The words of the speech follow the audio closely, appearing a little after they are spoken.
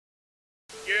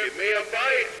Give me a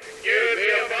bite. Give me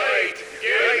a bite.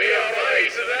 Give me a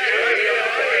bite of that. Give me a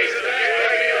bite of that.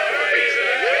 Give me a bite of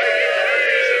that. Give me a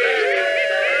piece of that.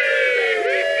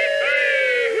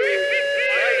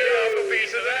 I love a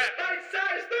piece of that. Bite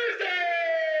Size Thursday.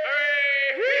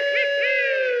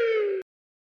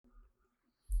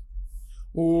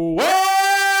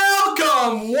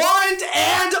 Welcome, one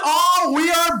and all.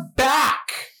 We are back.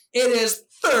 It is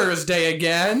Thursday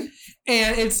again,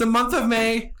 and it's the month of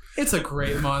May. It's a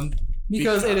great month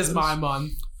because it is my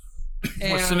month.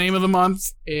 And what's the name of the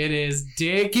month? It is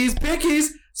Dickie's Pickies,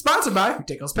 sponsored by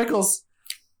Dickles Pickles.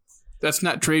 That's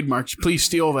not trademarked. Please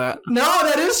steal that. No,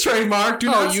 that is trademarked. Do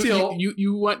not steal.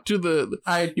 You went to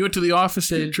the office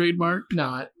to trademark?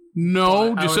 Not.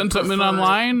 No, just send something in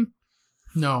online?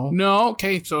 No.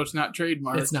 Okay, so it's not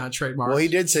trademarked. It's not trademarked. Well, he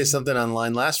did say something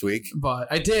online last week. But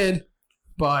I did.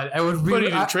 But I would But he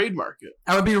didn't trademark it.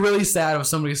 I would be really sad if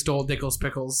somebody stole Dickles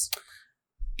Pickles.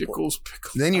 Dickles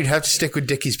Pickles. Then you'd have to stick with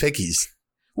Dickie's Pickies.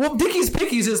 Well, Dickie's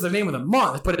Pickies is the name of the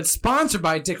month, but it's sponsored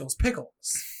by Dickles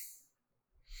Pickles.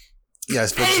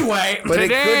 Yes, but, Anyway, but it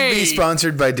today- could be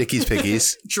sponsored by Dickie's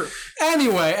Pickies. True.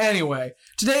 Anyway,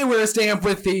 today we're stamped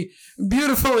with the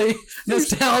beautifully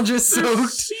nostalgia-soaked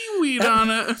There's seaweed on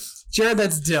it. Jared.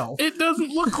 That's dill. It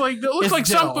doesn't look like that. It looks It's like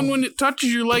dill. something when it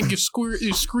touches your leg, you scream.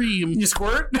 You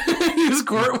squirt? You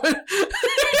squirt with?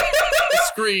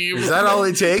 Scream. Is that all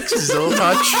it takes? Is a little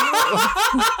touch?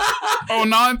 Oh,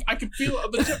 no, I can feel it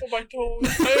on the tip of my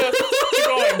toes. Keep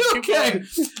going. Okay.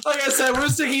 Like I said, we're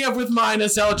sticking up with my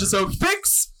nostalgia-soaked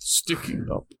picks, Sticking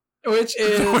up. which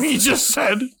What is you just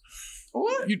said?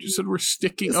 what? You just said we're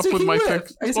sticking up Sticking with my with.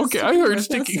 pick. I said Okay, sticking I heard with, not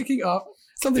sticking. sticking up.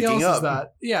 Something Sticking else is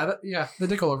up. that. Yeah, the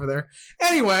dickle over there.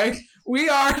 Anyway, we're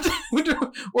going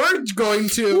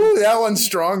to Ooh, that one's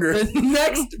stronger. the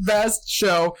next best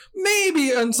show.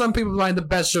 Maybe, and some people find the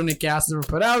best show Nick Gass has ever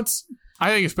put out. I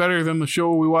think it's better than the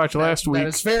show we watched last week. That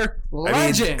is fair.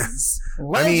 Legends. mean-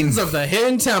 Legends of the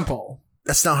Hidden Temple.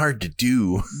 That's not hard to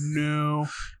do. No.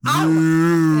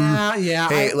 Yeah.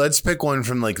 Hey, let's pick one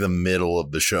from like the middle of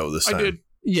the show this time. I did.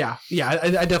 Yeah, I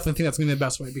definitely think that's going to be the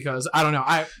best way because I don't know.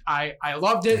 I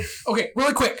loved it. Okay,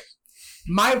 really quick.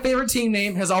 My favorite team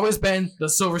name has always been the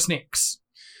Silver Snakes.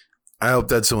 I hope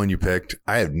that's the one you picked.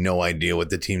 I have no idea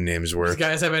what the team names Do were. you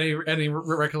guys have any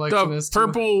recollection of The this?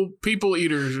 purple people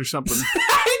eaters or something.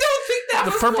 I don't think that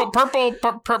The was purple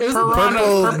It was the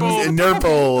piranha,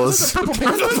 Nurples. purple the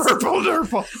pandas. purple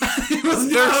nurple. It was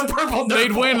not a purple. They'd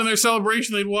nurple. win in their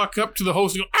celebration. They'd walk up to the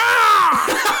host and go,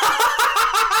 "Ah!"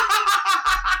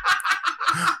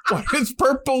 What is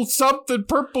purple something?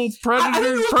 Purple I think it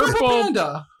predators? was Purple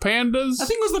panda. pandas? I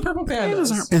think it was the purple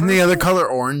pandas. aren't Isn't the other color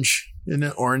orange? Isn't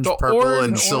it orange, The purple, and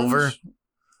orange- silver?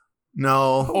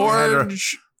 No.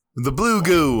 Orange. The blue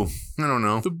goo. I don't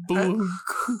know. The blue.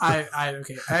 Okay.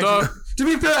 Actually, to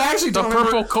be fair, I actually The don't purple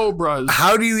remember cobras.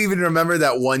 How do you even remember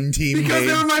that one team because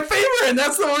they were name? my favorite, and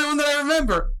that's the only one that I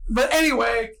remember. But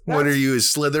anyway, What are you, a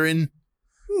Slytherin?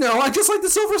 no, I just like the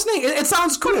Silver Snake. It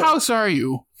sounds cool. What house are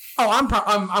you? Oh, I'm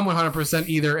 100%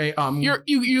 either a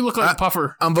You look like a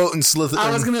puffer. I'm voting Slytherin.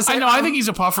 I was gonna say I know. I think he's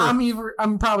a puffer.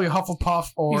 I'm probably Hufflepuff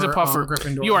or He's a puffer.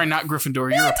 Gryffindor. You are not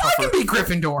Gryffindor. You're a I puffer. can be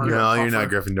Gryffindor. No, you're not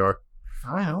Gryffindor.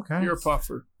 Oh, okay. You're a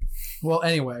puffer. Well,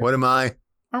 anyway. What am I?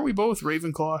 Aren't we both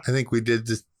Ravenclaw? I think we did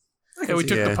this. Yeah, we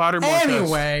took Yeah. the Pottermore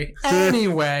test.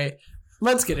 Anyway,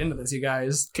 let's get into this, you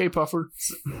guys. Okay, puffer.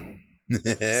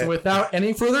 So without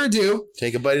any further ado,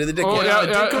 Take a bite of the dick. Oh, get yeah,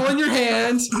 a dickle in your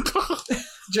hand.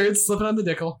 Jared's slipping on the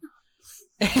dickle.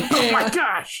 Oh my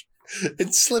gosh.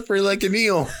 It's slippery like an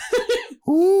eel.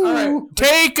 All right.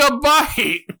 Take a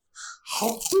bite.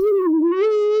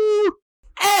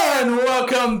 And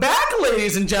welcome back,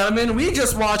 ladies and gentlemen. We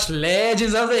just watched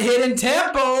Legends of the Hidden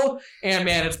Temple. And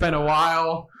man, it's been a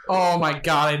while. Oh my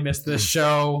god, I missed this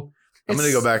show. I'm going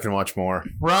to go back and watch more.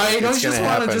 Right? Don't It's you just gonna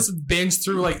want to happen. just binge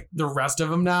through like the rest of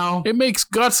them now? It makes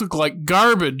guts look like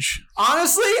garbage.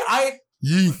 Honestly, I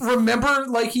Yee. remember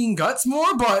liking Guts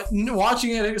more, but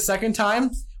watching it a second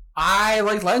time, I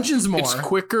like Legends more. It's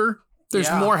quicker. There's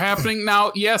Yeah. more happening.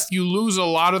 Now, yes, you lose a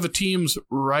lot of the teams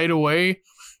right away,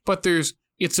 but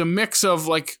it's a mix of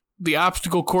like the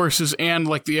obstacle courses and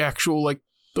like the actual like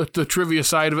the trivia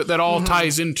side of it that all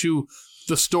ties into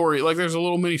the story. Like there's a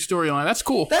little mini storyline. That's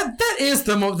cool. That is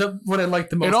what I like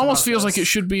the most. It almost about feels this. like it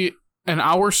should be an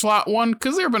hour slot one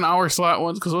because there have been hour slot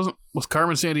ones. Because was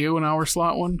Carmen Sandiego an hour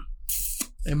slot one?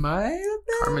 Am I?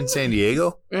 Carmen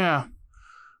Sandiego? Yeah,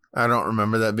 I don't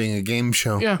remember that being a game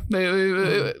show. yeah.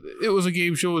 It was a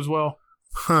game show as well.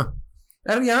 Huh.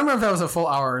 I don't remember if that was a full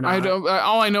hour or not. I don't.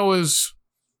 All I know is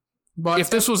But if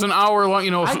this was an hour long,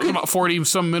 I could- about 40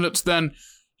 some minutes, then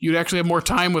you'd actually have more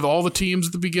time with all the teams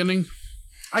at the beginning.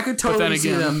 I could totally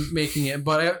see them making it,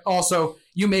 but also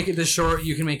you make it this short,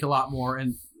 you can make a lot more,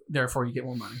 and therefore you get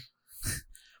more money.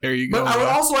 There you go. But I would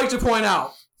also like to point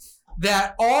out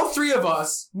that all three of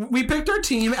us, we picked our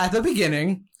team at the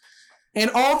beginning, and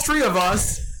all three of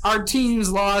us, our teams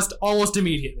lost almost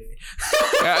immediately.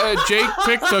 Jake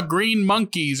picked the green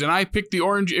monkeys, and I picked the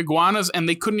orange iguanas, and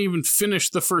they couldn't even finish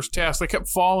the first task. They kept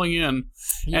falling in.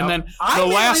 Yep. And then I the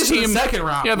made last it to team, the second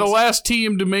round. the last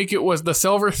team to make it was the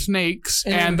Silver Snakes,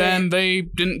 And and then they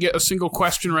didn't get a single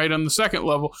question right on the second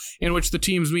level, in which the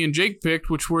teams me and Jake picked,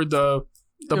 which were the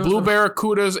Blue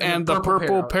Barracudas and the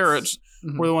Purple Parrots,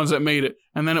 were the ones that made it.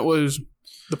 And then it was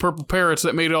the Purple Parrots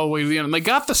that made it all the way to the end. And they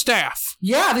got the staff.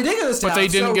 Yeah, they did get the staff. But they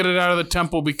didn't get it out of the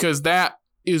temple because that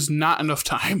is not enough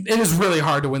time. It is really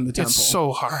hard to win the temple. It's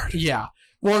so hard. Yeah.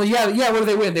 Well, yeah. What do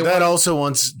they win? They That won.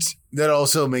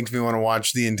 also makes me want to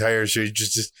watch the entire series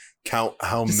just to count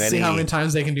how Just many. see how many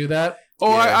times they can do that.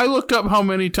 Oh, Yeah. I looked up how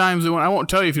many times they went. I won't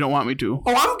tell you if you don't want me to.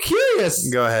 Oh, I'm curious.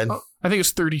 Go ahead. I think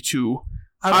it's 32.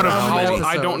 I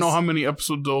don't know how many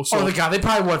episodes though. So Oh my god, they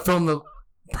probably filmed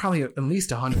probably at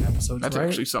least 100 episodes. that's right?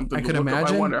 actually something I to could look up.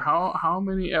 imagine. I wonder how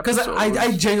many Because episodes.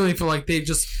 I genuinely feel like they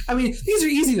just. I mean, these are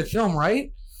easy to film,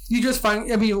 right? You just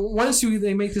find. I mean, once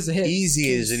they make this a hit, Easy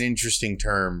is an interesting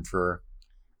term for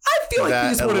I feel like that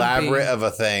these would elaborate be. of a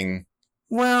thing.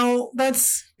 Well,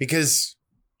 that's. Because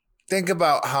think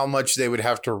about how much they would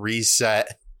have to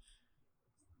reset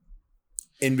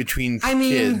in between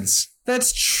kids.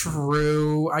 That's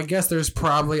true. I guess there's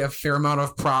probably a fair amount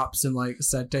of props and like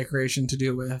set decoration to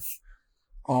do with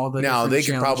all the. Now they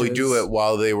different could probably do challenges. it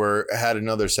while they had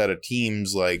another set of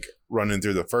teams like running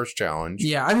through the first challenge.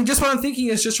 Yeah, I mean, just what I'm thinking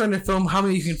is just trying to film how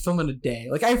many you can film in a day.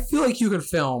 Like, I feel like you could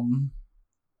film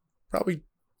Probably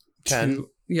 10.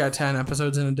 10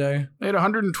 episodes in a day. They had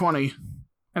 120,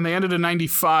 and they ended in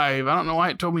 95. I don't know why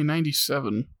it told me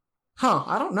 97. Huh?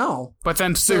 I don't know. But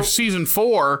then their season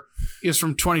 4 is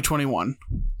from 2021.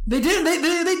 They did.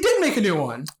 They did make a new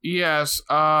one. Yes.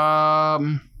 Yeah,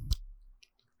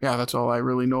 that's all I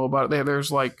really know about it. There's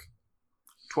like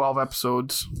 12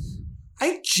 episodes. I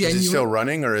Is it genuinely. still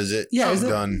running or is it is it?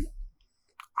 done?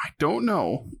 I don't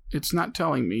know. It's not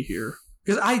telling me here.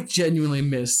 Because I genuinely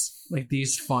miss like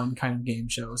these fun kind of game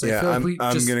shows. I Yeah, feel like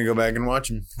I'm going to go back and watch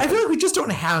them. I feel like we just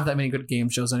don't have that many good game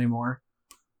shows anymore.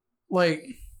 Like,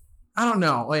 I don't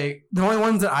know. Like, the only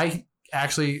ones that I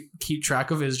actually keep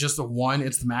track of is just the one.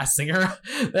 It's The Masked Singer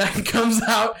that comes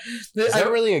out. Is that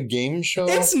really a game show?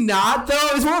 It's not though.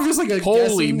 It's more of just like a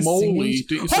Holy guessing, moly.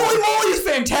 singing- Holy Moly is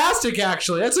fantastic.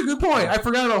 Actually, that's a good point. I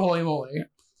forgot about Holy Moly.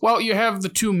 Well, you have the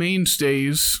two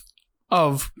mainstays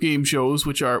of game shows,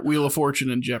 which are Wheel of Fortune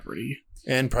and Jeopardy.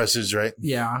 And Price is Right.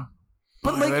 Yeah,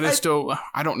 but like that is still,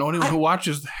 I don't know anyone who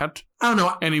watches that I don't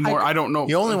know anymore. I don't know.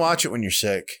 You only watch it when you're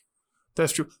sick.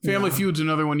 That's true. Family Yeah. Feud's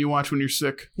another one you watch when you're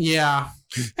sick, Yeah,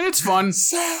 and it's fun.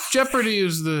 Jeopardy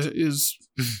is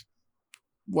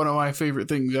one of my favorite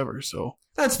things ever. So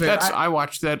that's fair. I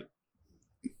watch that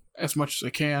as much as I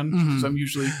can Mhm. because I'm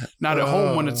usually not at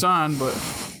home when it's on. But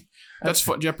that's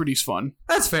fun. Jeopardy's fun.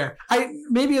 That's fair.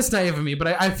 Maybe it's naive of me, but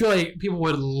I feel like people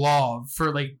would love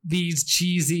for like these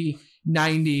cheesy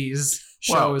 '90s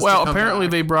shows. Well, to come apparently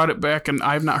back. they brought it back, and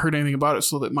I've not heard anything about it,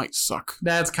 so that might suck.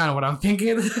 That's kind of what I'm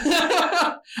thinking.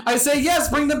 I say yes,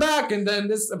 bring them back, and then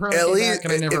this apparently At came least back,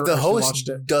 and I never if the actually host watched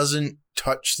it. doesn't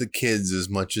touch the kids as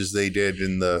much as they did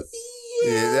in the...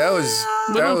 Yeah, that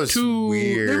was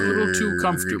weird. They're a little too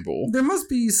comfortable. There must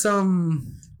be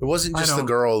some. It wasn't I just the don't-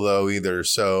 girl, though, either,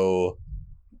 so...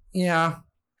 Yeah,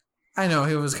 I know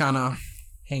he was kind of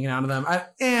hanging out of them.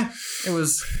 It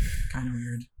was kind of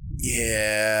weird.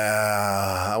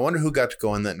 Yeah. I wonder who got to go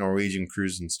on that Norwegian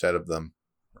cruise instead of them.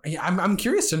 Yeah, I'm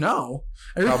curious to know.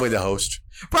 Probably the host.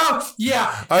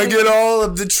 Yeah. I get all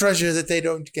of the treasure that they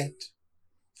don't get.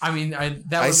 I mean, that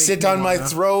would I make sit me on my wanna-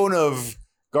 throne of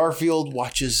Garfield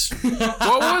watches.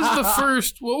 What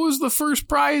was the first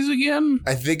prize again?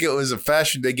 I think it was a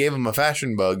fashion. They gave him a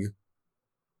fashion bug.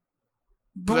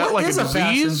 But Is that what like is a a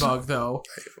fashion disease? bug though?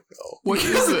 What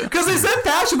is it? Because they said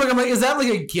fashion bug. I'm like, is that like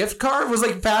a gift card? Was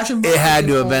like fashion bug? It had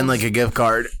to have been like a gift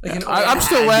card. Like an I'm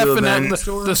still had to have laughing at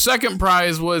been- the second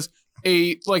prize was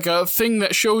a thing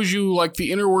that shows you like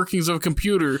the inner workings of a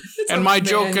computer. a And my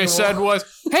joke I manual. said was,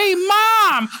 "Hey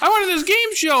mom, I wanted this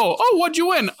game show. Oh, what'd you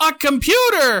win? A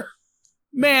computer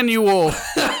manual."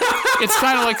 It's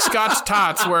kind of like Scott's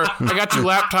Tots, where I got you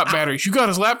laptop batteries. You got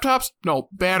his laptops? No,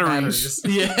 batteries.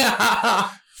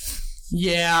 Yeah.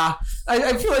 Yeah.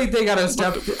 I feel like they got to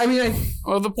step. I mean,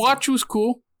 Well, the watch was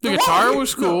cool. The guitar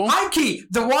was cool.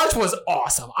 The watch was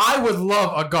awesome. I would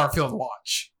love a Garfield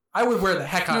watch. I would wear the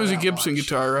heck out It of was a that Gibson watch.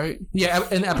 guitar, right? Yeah,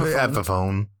 an Epiphone.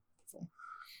 Epiphone.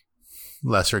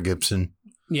 Lesser Gibson.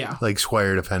 Yeah, Like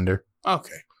Squire Defender.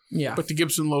 Okay. yeah. But the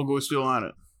Gibson logo is still on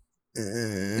it.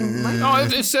 Uh, Oh,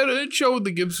 it showed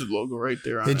the Gibson logo right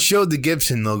there on it. it showed the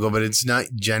Gibson logo, but it's not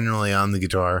generally on the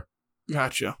guitar.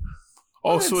 Gotcha.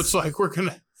 Oh, so it's like we're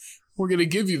gonna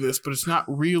give you this, but it's not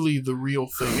really the real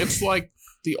thing. It's like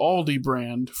the Aldi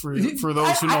brand for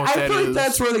those who know what I that feel is. like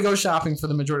that's where they go shopping for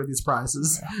the majority of these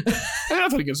prizes. I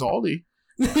don't think it's Aldi.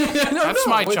 That's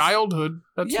my childhood.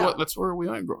 That's where we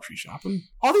went grocery shopping.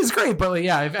 Aldi's great, but like,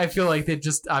 yeah, I feel like they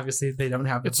just obviously they don't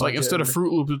have. The It's like budget. instead of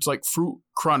Fruit Loops, it's like Fruit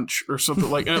Crunch or something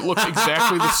like, and it looks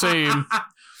exactly the same.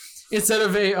 Instead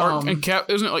of a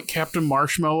Isn't it like Captain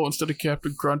Marshmallow instead of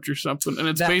Captain Crunch or something? And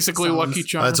it's That basically sounds- Lucky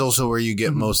Charms. That's also where you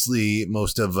get Mhm.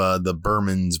 most of the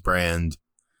Berman's brand,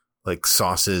 like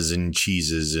sauces and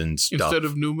cheeses and stuff. Instead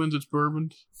of Newman's, it's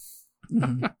Bourbon.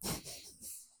 Mhm.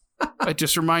 It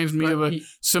just reminds me of a But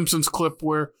Simpsons clip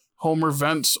where Homer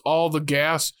vents all the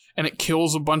gas and it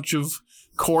kills a bunch of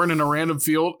corn in a random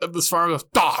field. And this farmer goes,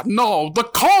 no, the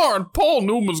corn! Paul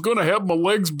Newman's gonna have my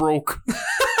legs broke.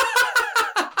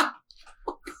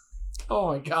 Oh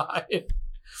my god.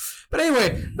 But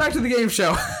anyway, back to the game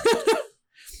show.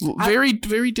 Very,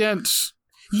 very dense.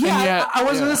 Yeah, And yet- I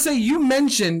was yeah. going to say, you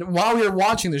mentioned while we were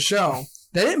watching the show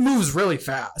that it moves really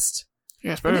fast.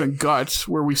 Yeah, it's better than Guts,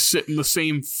 where we sit in the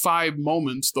same 5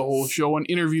 moments the whole show and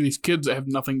interview these kids that have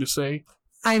nothing to say.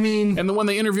 I mean, And then when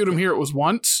they interviewed him here, it was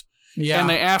once. yeah. And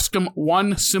they asked him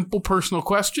one simple personal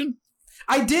question,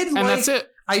 I did and like, that's it.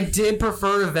 I did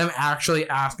prefer them actually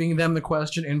asking them the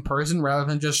question in person rather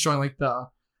than just showing like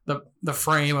the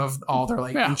frame of all their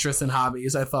like Yeah. interests and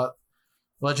hobbies. I thought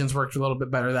Legends worked a little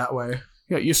bit better that way.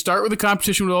 Yeah, you start with a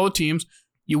competition with all the teams.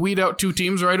 You weed out 2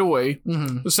 teams right away.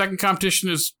 Mm-hmm. The second competition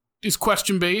is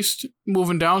question based,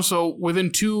 moving down. So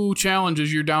within 2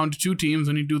 challenges, you're down to 2 teams,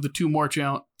 and you do the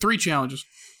 3 challenges.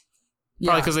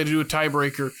 Probably because they do a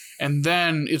tiebreaker, and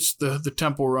then it's the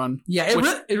tempo run. Yeah, it which-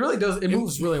 really does. It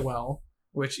moves really well.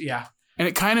 Which, yeah. And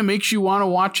it kind of makes you want to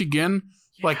watch again,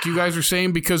 like you guys were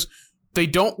saying, because they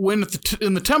don't win at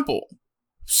in the temple.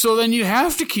 So then you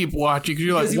have to keep watching because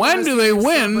you're Because like, you when wanna do see they if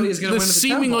win? somebody's gonna This win at the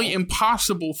seemingly temple.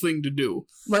 impossible thing to do.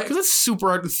 Like, Because it's super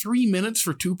hard in 3 minutes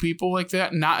for 2 people like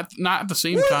that, not at the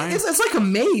same well, time. it's like a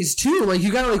maze too. Like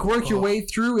you gotta like work your Oh, way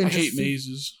through. And I just hate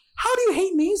mazes. How do you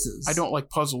hate mazes? I don't like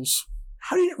puzzles.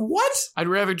 How do you? What? I'd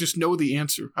rather just know the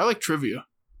answer. I like trivia.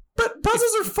 But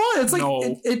puzzles are fun. It's like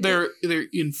No, it, they're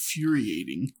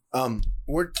infuriating.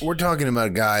 We're talking about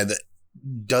a guy that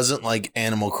doesn't like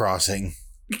Animal Crossing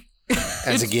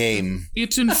as a game.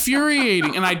 It's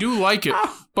infuriating, and I do like it,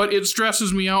 but it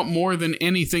stresses me out more than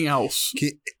anything else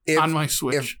on my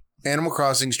Switch. If Animal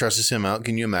Crossing stresses him out,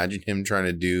 can you imagine him trying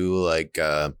to do like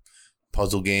a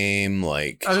puzzle game,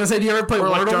 like I was gonna say, do you ever play or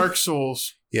like Wordle? Dark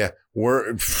Souls.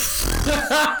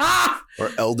 or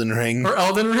Elden Ring? or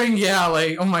Elden Ring? Yeah,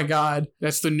 like oh my god.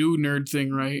 That's the new nerd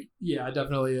thing, right? Yeah, it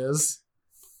definitely is.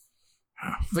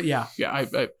 But yeah, Yeah,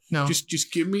 I no.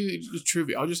 just give me the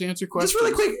trivia. I'll just answer questions. Just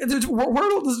really quick,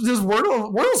 Wordle. Does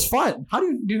Wordle? Wordle's fun. How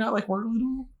do you not like Wordle at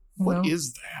all? What No.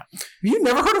 is that? Have you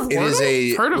never heard of Wordle? It is a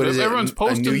Heard of what it. is Everyone's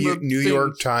posting a the New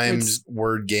York things. Times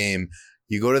word game.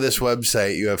 You go to this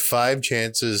website. You have 5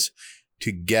 chances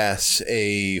to guess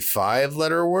a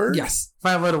 5-letter word. Yes,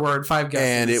 5-letter word, 5 guesses,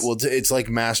 And it will. It's like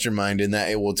Mastermind in that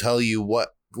it will tell you what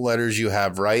letters you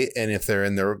have right and if they're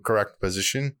in the correct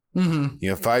position. Mm-hmm.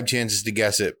 You have 5 chances to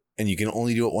guess it, and you can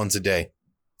only do it once a day.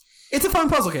 It's a fun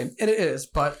puzzle game. It is,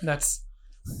 but that's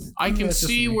I can That's just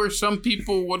see me. where some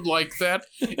people would like that.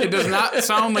 It does not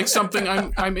sound like something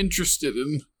I'm interested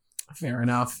in. fair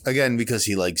enough. Again, because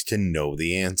he likes to know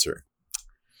the answer.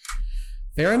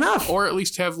 Fair enough. Or at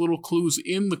least have little clues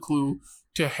in the clue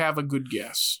to have a good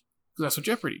guess. 'Cause that's what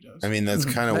Jeopardy does. I mean, that's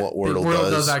Mhm. kind of what But Wordle Wordle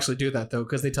does. does actually do that though,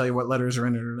 because they tell you what letters are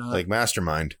in it or not. Like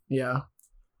Mastermind. Yeah.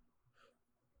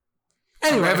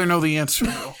 I'd Anyway, rather know the answer.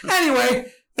 though.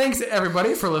 anyway, thanks to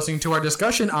everybody for listening to our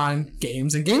discussion on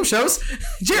games and game shows.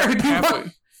 Jared,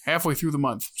 halfway through the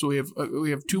month, so we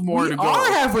have 2 more we to go.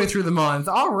 are halfway through the month.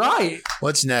 All right.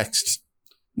 What's next?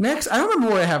 Next, I don't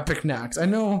remember what I have picked next. I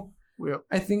know. We'll,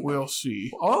 I think. we'll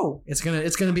see. Oh, it's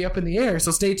gonna be up in the air. So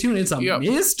stay tuned. It's a Yep.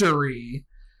 mystery.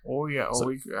 Oh yeah.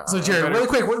 So Jared, really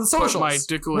quick, what are the Put socials? my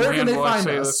dickle in Where can hand they while I find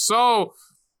say us? this. So,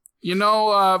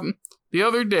 the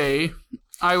other day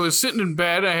I was sitting in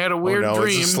bed. I had a weird oh no,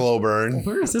 dream. it's a slow burn.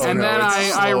 Where is this? Oh, And no, then it's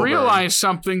a I slow burn. realized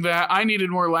something that I needed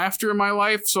more laughter in my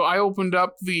life, so I opened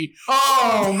up the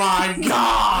Oh my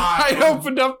god! I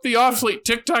opened up the Off Slate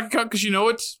TikTok account because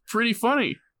it's pretty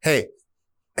funny. Hey,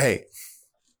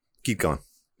 keep going.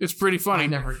 It's pretty funny.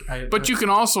 But you can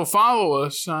also follow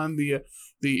us on the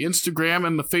Instagram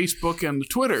and the Facebook and the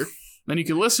Twitter. Then you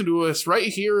can listen to us right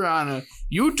here on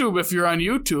YouTube if you're on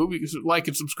YouTube. You can like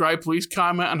and subscribe. Please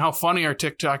comment on how funny our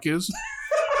TikTok is.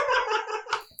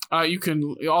 You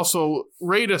can also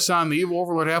rate us on the Evil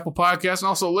Overlord Apple Podcast and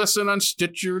also listen on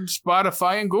Stitcher,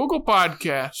 Spotify, and Google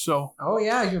Podcasts. So, oh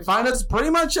yeah, you can find us pretty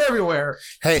much everywhere.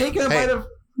 Hey, Taking a bite of.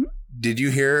 Did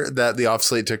you hear that the Off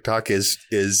Slate TikTok is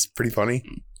pretty funny?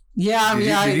 Yeah,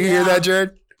 Did you hear that,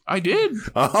 Jared? I did.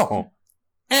 Oh.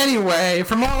 Anyway,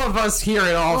 from all of us here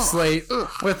at Off Slate,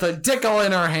 with a dickle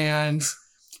in our hands,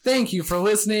 thank you for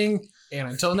listening. And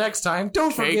until next time,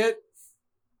 don't forget.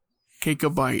 Take a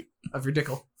bite of your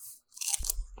dickle.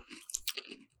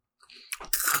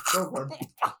 Go for it.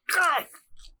 Bite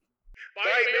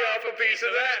me off a piece of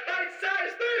that.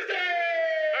 Bite-sized Thursday!